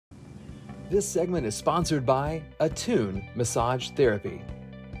This segment is sponsored by Attune Massage Therapy.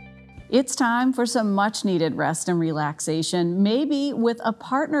 It's time for some much needed rest and relaxation, maybe with a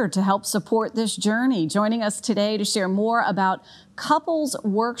partner to help support this journey. Joining us today to share more about couples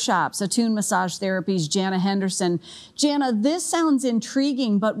workshops, Attune Massage Therapy's Jana Henderson. Jana, this sounds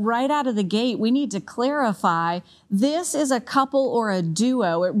intriguing, but right out of the gate, we need to clarify this is a couple or a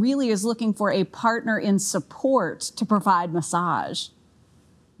duo. It really is looking for a partner in support to provide massage.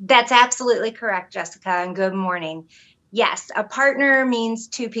 That's absolutely correct, Jessica, and good morning. Yes, a partner means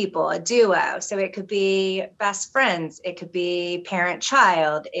two people, a duo. So it could be best friends, it could be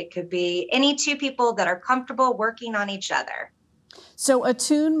parent-child, it could be any two people that are comfortable working on each other. So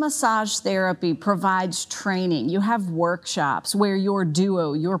Attune Massage Therapy provides training. You have workshops where your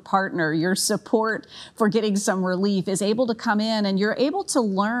duo, your partner, your support for getting some relief is able to come in and you're able to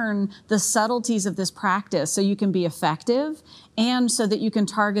learn the subtleties of this practice so you can be effective and so that you can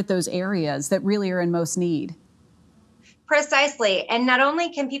target those areas that really are in most need. Precisely. And not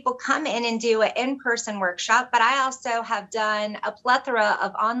only can people come in and do an in-person workshop, but I also have done a plethora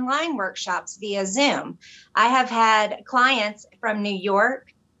of online workshops via Zoom. I have had clients from New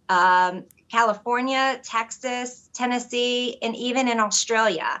York, California, Texas, Tennessee, and even in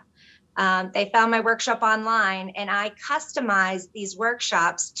Australia. They found my workshop online and I customized these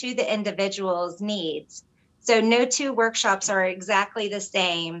workshops to the individual's needs. So no two workshops are exactly the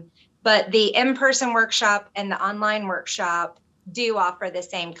same. But the in-person workshop and the online workshop do offer the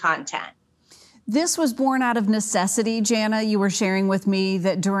same content. This was born out of necessity, Jana. You were sharing with me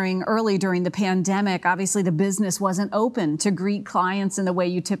that early during the pandemic, obviously the business wasn't open to greet clients in the way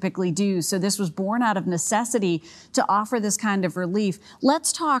you typically do. So this was born out of necessity to offer this kind of relief.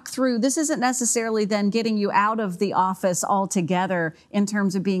 Let's talk through, this isn't necessarily then getting you out of the office altogether in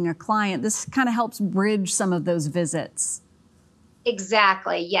terms of being a client. This kind of helps bridge some of those visits.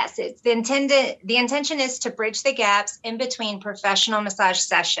 Exactly. Yes. It's the intention is to bridge the gaps in between professional massage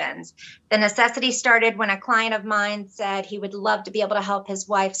sessions. The necessity started when a client of mine said he would love to be able to help his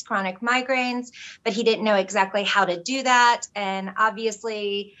wife's chronic migraines, but he didn't know exactly how to do that. And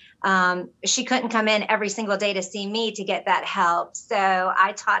obviously, she couldn't come in every single day to see me to get that help. So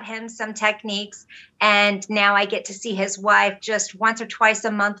I taught him some techniques and now I get to see his wife just once or twice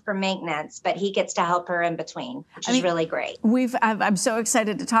a month for maintenance, but he gets to help her in between, which is really great. I'm so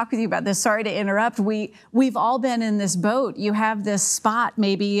excited to talk with you about this. Sorry to interrupt. We've all been in this boat. You have this spot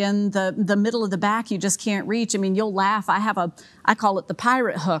maybe in the middle of the back you just can't reach. I mean, you'll laugh. I call it the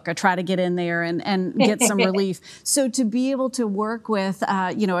pirate hook. I try to get in there and get some relief. So to be able to work with,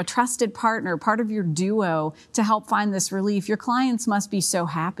 a trusted partner, part of your duo to help find this relief, your clients must be so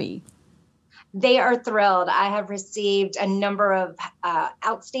happy. They are thrilled. I have received a number of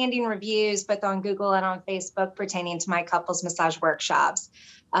outstanding reviews, both on Google and on Facebook, pertaining to my couples massage workshops.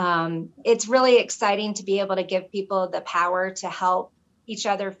 It's really exciting to be able to give people the power to help each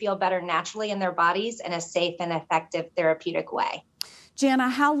other feel better naturally in their bodies in a safe and effective therapeutic way. Jana,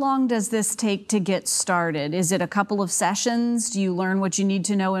 how long does this take to get started? Is it a couple of sessions? Do you learn what you need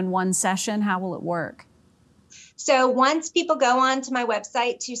to know in one session? How will it work? So once people go on to my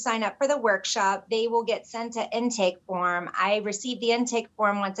website to sign up for the workshop, they will get sent an intake form. I receive the intake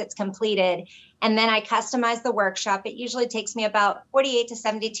form once it's completed, and then I customize the workshop. It usually takes me about 48 to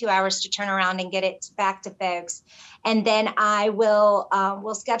 72 hours to turn around and get it back to folks. And then I will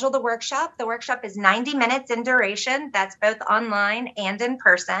schedule the workshop. The workshop is 90 minutes in duration. That's both online and in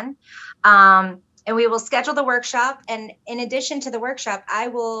person. And we will schedule the workshop. And in addition to the workshop, I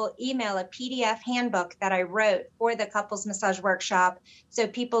will email a PDF handbook that I wrote for the couples massage workshop. So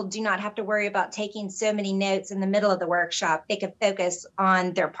people do not have to worry about taking so many notes in the middle of the workshop. They can focus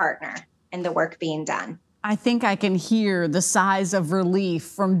on their partner and the work being done. I think I can hear the sighs of relief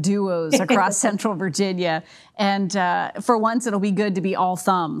from duos across Central Virginia. And for once, it'll be good to be all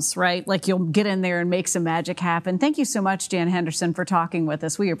thumbs, right? Like you'll get in there and make some magic happen. Thank you so much, Jana Henderson, for talking with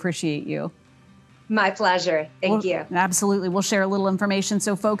us. We appreciate you. My pleasure. Thank you. Absolutely. We'll share a little information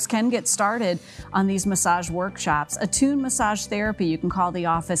so folks can get started on these massage workshops. Attune Massage Therapy. You can call the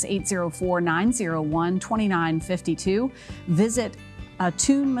office 804-901-2952. Visit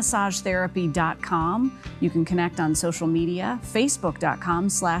AttuneMassageTherapy.com. You can connect on social media,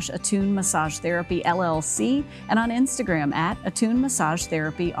 Facebook.com/Attune Massage Therapy LLC, and on Instagram at Attune Massage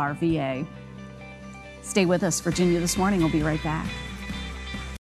Therapy RVA. Stay with us. Virginia This Morning. We'll be right back.